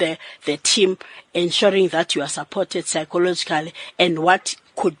presence of the team, ensuring that you are supported psychologically, and what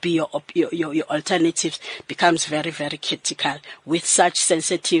could be your alternatives becomes very, very critical with such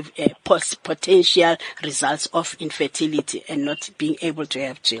sensitive potential results of infertility and not being able to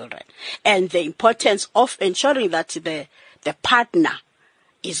have children. And the importance of ensuring that the partner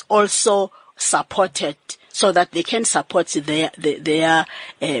is also supported, so that they can support their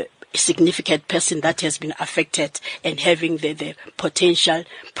significant person that has been affected and having the potential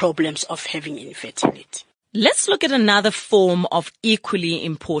problems of having infertility. Let's look at another form of equally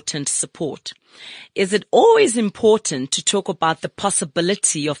important support. Is it always important to talk about the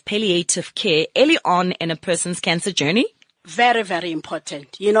possibility of palliative care early on in a person's cancer journey? Very, very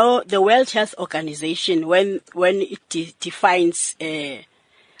important. The World Health Organization, when it defines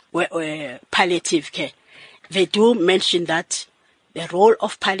palliative care, they do mention that the role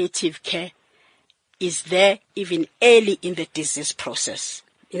of palliative care is there even early in the disease process.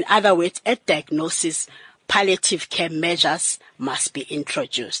 In other words, at diagnosis, palliative care measures must be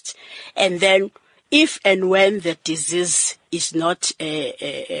introduced. And then if and when the disease is not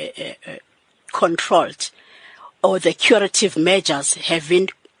controlled, or the curative measures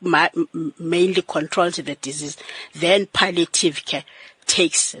haven't mainly controlled the disease, then palliative care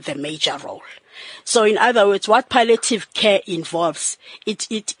takes the major role. So in other words, what palliative care involves,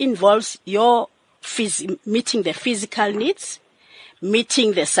 it involves your meeting the physical needs,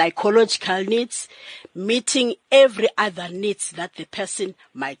 meeting the psychological needs, meeting every other needs that the person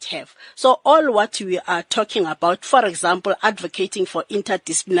might have. So all what we are talking about, for example, advocating for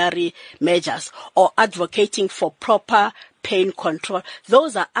interdisciplinary measures or advocating for proper pain control,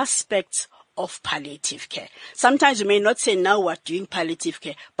 those are aspects of palliative care. Sometimes you may not say now we're doing palliative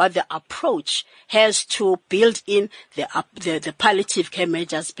care, but the approach has to build in the palliative care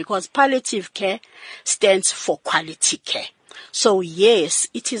measures, because palliative care stands for quality care. So yes,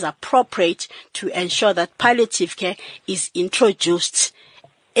 it is appropriate to ensure that palliative care is introduced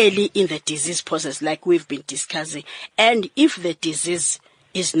early in the disease process, like we've been discussing. And if the disease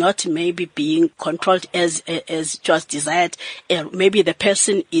is not maybe being controlled as just desired, maybe the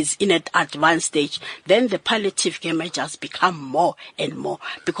person is in an advanced stage, then the palliative care measures become more and more.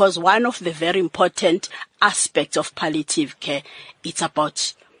 Because one of the very important aspects of palliative care, it's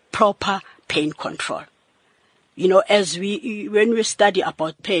about proper pain control. You know, when we study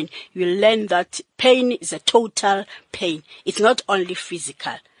about pain, you learn that pain is a total pain. It's not only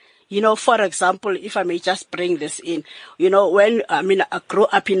physical. You know, for example, if I may just bring this in, you know, when I grew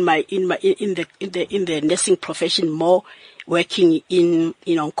up in the nursing profession, more working in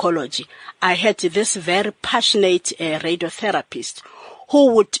oncology, I had this very passionate radiotherapist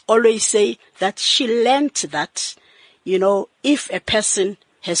who would always say that she learned that, you know, if a person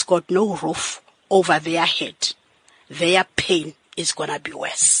has got no roof over their head, their pain is going to be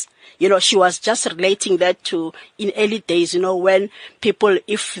worse. You know, she was just relating that to in early days, you know, when people,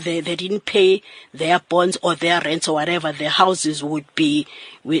 if they didn't pay their bonds or their rents or whatever, their houses will be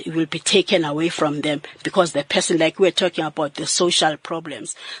taken away from them because the person, like we're talking about, the social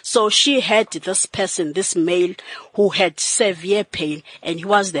problems. So she had this person, this male, who had severe pain, and he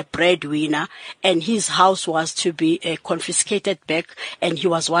was the breadwinner, and his house was to be confiscated back, and he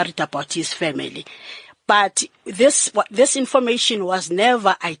was worried about his family. But this information was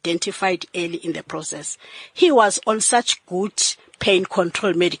never identified early in the process. He was on such good pain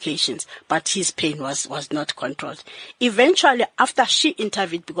control medications, but his pain was not controlled. Eventually, after she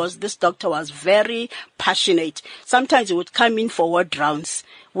intervened, because this doctor was very passionate, sometimes he would come in for ward rounds,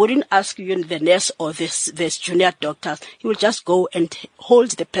 wouldn't ask you, the nurse or this junior doctors. He would just go and hold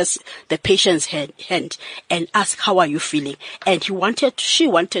the patient's hand and ask, how are you feeling? And she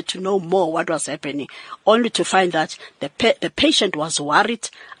wanted to know more what was happening, only to find that the patient was worried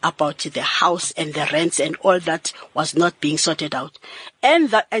about the house and the rents and all that was not being sorted out.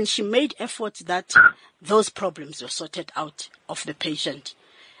 And she made efforts that those problems were sorted out of the patient.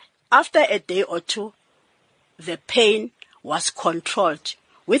 After a day or two, the pain was controlled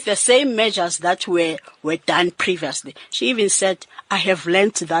with the same measures that were done previously. She even said, I have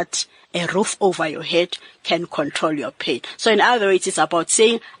learned that a roof over your head can control your pain. So in other words, it's about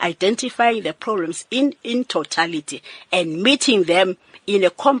identifying the problems in totality and meeting them in a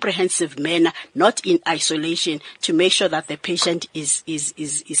comprehensive manner, not in isolation, to make sure that the patient is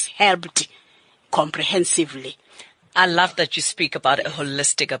helped comprehensively. I love that you speak about a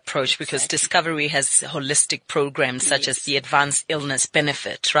holistic approach, because Discovery has holistic programs such as the Advanced Illness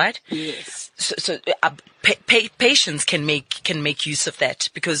Benefit, right? Yes. So patients can make use of that,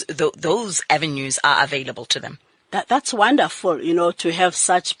 because those avenues are available to them. That's wonderful, you know, to have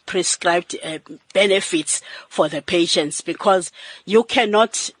such prescribed benefits for the patients, because you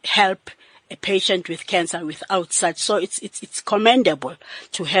cannot help a patient with cancer without such. So it's commendable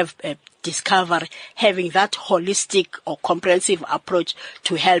to have Discovery having that holistic or comprehensive approach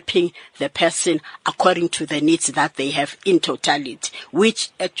to helping the person according to the needs that they have in totality,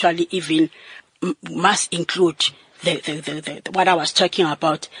 which actually even must include the what I was talking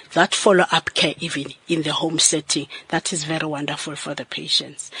about, that follow-up care even in the home setting. That is very wonderful for the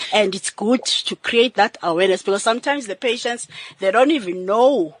patients. And it's good to create that awareness, because sometimes the patients, they don't even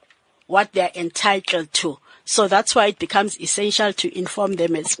know what they're entitled to. So that's why it becomes essential to inform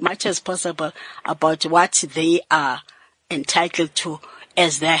them as much as possible about what they are entitled to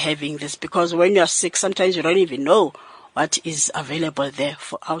as they're having this. Because when you're sick, sometimes you don't even know what is available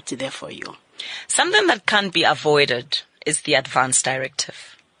out there for you. Something that can't be avoided is the Advance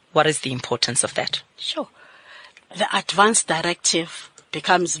Directive. What is the importance of that? Sure. The Advance Directive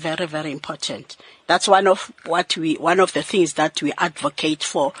becomes very, very important. That's one of the things that we advocate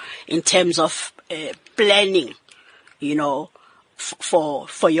for in terms of planning, you know,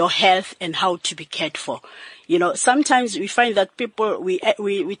 for your health and how to be cared for. You know, sometimes we find that people,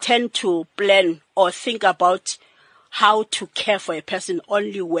 we tend to plan or think about how to care for a person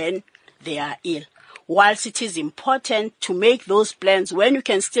only when they are ill. Whilst it is important to make those plans when you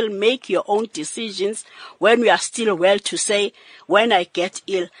can still make your own decisions, when we are still well, to say, when I get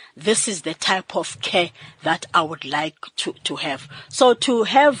ill, this is the type of care that I would like to have. So to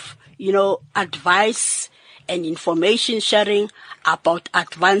have, you know, advice and information sharing about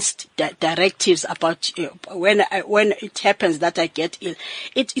advanced directives about when it happens that I get ill,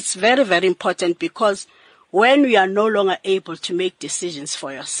 it's very, very important, because when you are no longer able to make decisions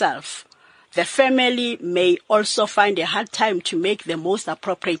for yourself, the family may also find a hard time to make the most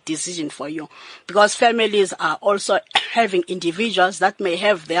appropriate decision for you, because families are also having individuals that may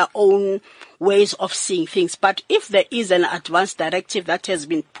have their own ways of seeing things. But if there is an advanced directive that has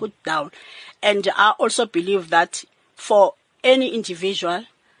been put down, and I also believe that for any individual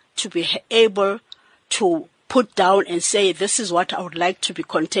to be able to put down and say, this is what I would like to be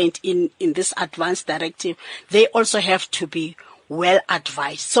contained in this advanced directive, they also have to be well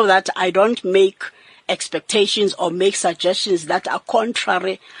advised, so that I don't make expectations or make suggestions that are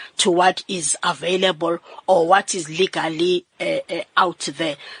contrary to what is available or what is legally out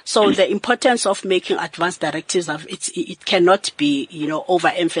there. So the importance of making advanced directives, it cannot be, you know,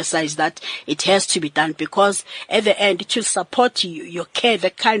 overemphasized, that it has to be done, because at the end it will support your care,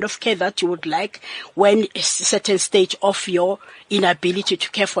 the kind of care that you would like when a certain stage of your inability to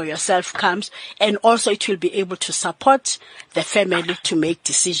care for yourself comes, and also it will be able to support the family to make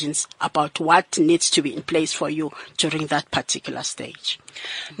decisions about what needs to be in place for you during that particular stage.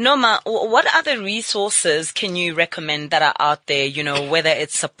 Noma, what other resources can you recommend that are out there, you know, whether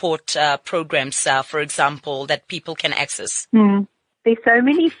it's support programs, for example, that people can access? There's so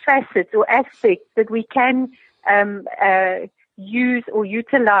many facets or aspects that we can use or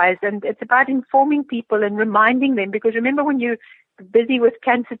utilize, and it's about informing people and reminding them, because remember, when you're busy with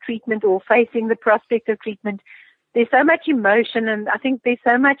cancer treatment or facing the prospect of treatment, there's so much emotion, and I think there's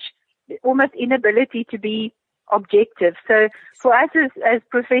so much almost inability to be objective. So for us as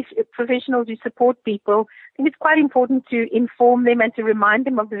professionals who support people, I think it's quite important to inform them and to remind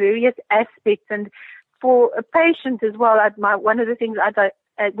them of the various aspects. And for a patient as well, one of the things I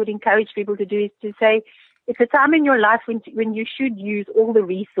would encourage people to do is to say, it's a time in your life when you should use all the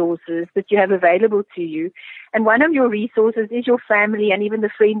resources that you have available to you. And one of your resources is your family and even the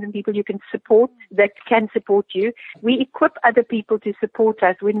friends and people you can support that can support you. We equip other people to support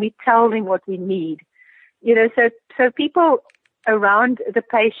us when we tell them what we need. You know, so people around the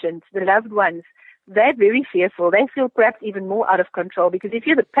patient, the loved ones, they're very fearful. They feel perhaps even more out of control, because if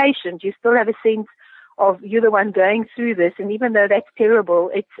you're the patient, you still have a sense of you're the one going through this. And even though that's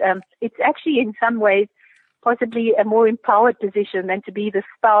terrible, it's actually in some ways possibly a more empowered position than to be the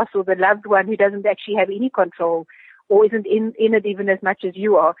spouse or the loved one who doesn't actually have any control or isn't in it even as much as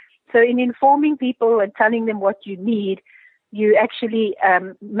you are. So in informing people and telling them what you need, you actually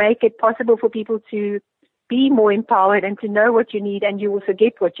make it possible for people to be more empowered and to know what you need, and you also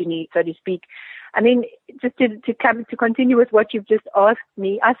get what you need, so to speak. I mean, just to continue with what you've just asked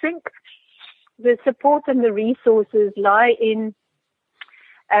me, I think the support and the resources lie in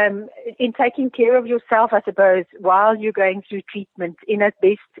taking care of yourself, I suppose, while you're going through treatment in as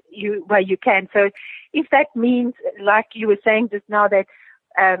best way you can. So if that means, like you were saying just now, that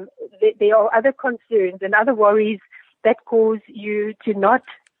there are other concerns and other worries that cause you to not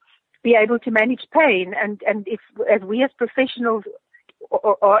be able to manage pain, and if, as we as professionals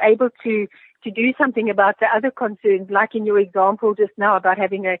are able to do something about the other concerns, like in your example just now about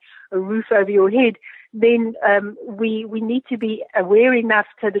having a roof over your head, then we need to be aware enough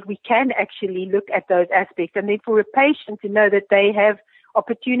so that we can actually look at those aspects. And then for a patient to know that they have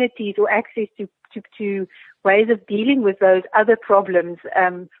opportunities or access to ways of dealing with those other problems,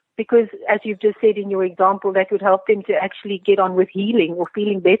 because as you've just said in your example, that would help them to actually get on with healing or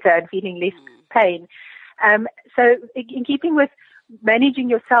feeling better and feeling less pain. So in keeping with managing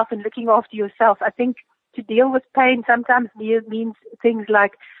yourself and looking after yourself, I think to deal with pain sometimes means things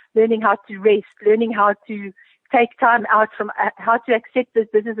like learning how to rest, learning how to take time out from how to accept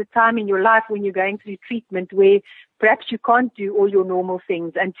that this is a time in your life when you're going through treatment where perhaps you can't do all your normal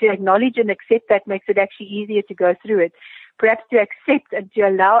things, and to acknowledge and accept that makes it actually easier to go through it. Perhaps to accept and to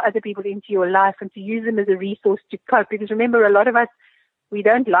allow other people into your life and to use them as a resource to cope, because remember, a lot of us, we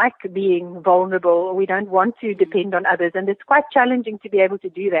don't like being vulnerable, or we don't want to depend on others, and it's quite challenging to be able to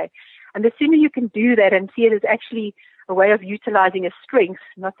do that. And the sooner you can do that and see it as actually a way of utilizing a strength,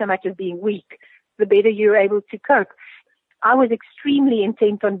 not so much as being weak, the better you're able to cope. I was extremely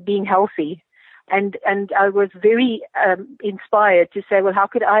intent on being healthy. And I was very inspired to say, well, how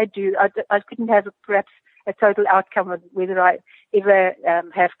could I do? I couldn't have perhaps a total outcome of whether I ever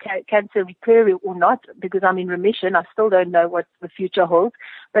have cancer recur or not, because I'm in remission. I still don't know what the future holds,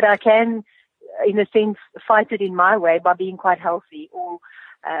 but I can, in a sense, fight it in my way by being quite healthy or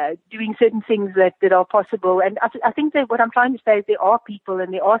doing certain things that are possible. And I think that what I'm trying to say is there are people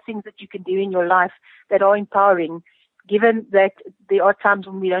and there are things that you can do in your life that are empowering, given that there are times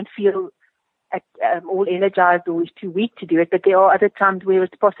when we don't feel all energized or is too weak to do it, but there are other times where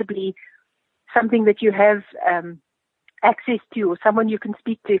it's possibly something that you have access to or someone you can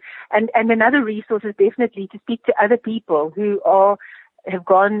speak to. And another resource is definitely to speak to other people who have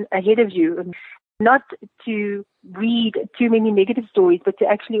gone ahead of you. Not to read too many negative stories, but to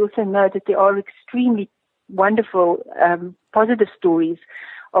actually also know that there are extremely wonderful, positive stories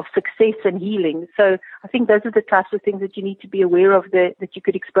of success and healing. So I think those are the types of things that you need to be aware of that you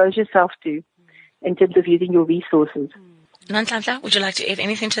could expose yourself to in terms of using your resources. Nhlanhla, would you like to add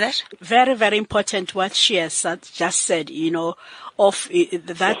anything to that? Very, very important what she has just said, of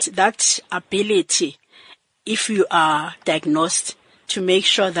that ability, if you are diagnosed, to make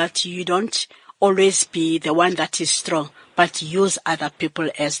sure that you don't always be the one that is strong, but use other people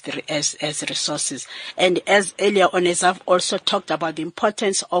as resources. And as earlier on, as I've also talked about the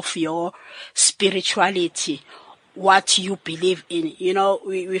importance of your spirituality, what you believe in.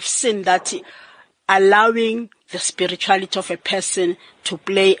 We've seen that allowing the spirituality of a person to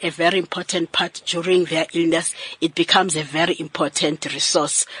play a very important part during their illness, it becomes a very important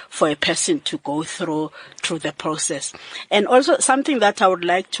resource for a person to go through the process. And also something that I would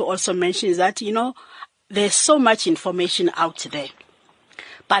like to also mention is that, there's so much information out there,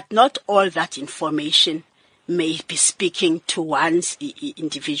 but not all that information may be speaking to one's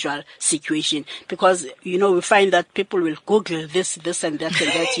individual situation, because we find that people will Google this and that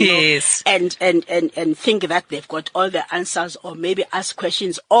and that, yes. and think that they've got all the answers, or maybe ask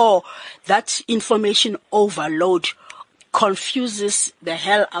questions, or that information overload confuses the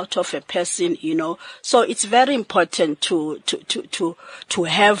hell out of a person, So it's very important to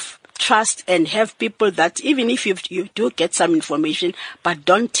have trust and have people that even if you do get some information, but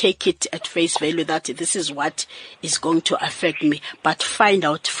don't take it at face value that this is what is going to affect me, but find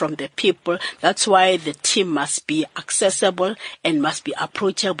out from the people. That's why the team must be accessible and must be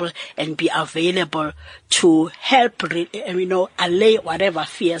approachable and be available to help, allay whatever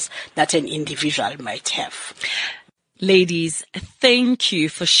fears that an individual might have. Ladies, thank you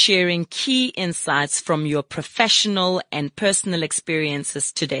for sharing key insights from your professional and personal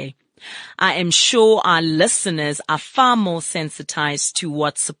experiences today. I am sure our listeners are far more sensitized to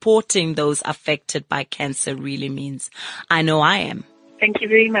what supporting those affected by cancer really means. I know I am. Thank you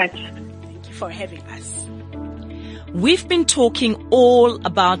very much. Thank you for having us. We've been talking all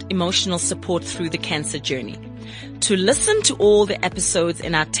about emotional support through the cancer journey. To listen to all the episodes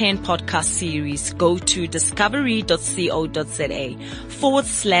in our 10 podcast series, go to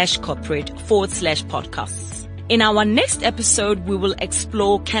discovery.co.za/corporate/podcasts. In our next episode, we will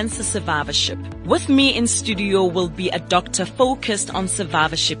explore cancer survivorship. With me in studio will be a doctor focused on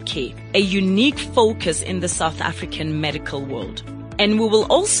survivorship care, a unique focus in the South African medical world. And we will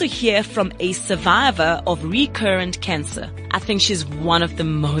also hear from a survivor of recurrent cancer. I think she's one of the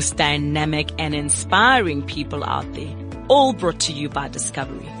most dynamic and inspiring people out there. All brought to you by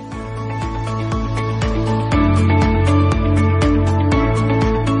Discovery.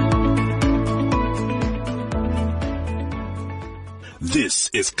 This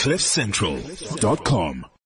is CliffCentral.com.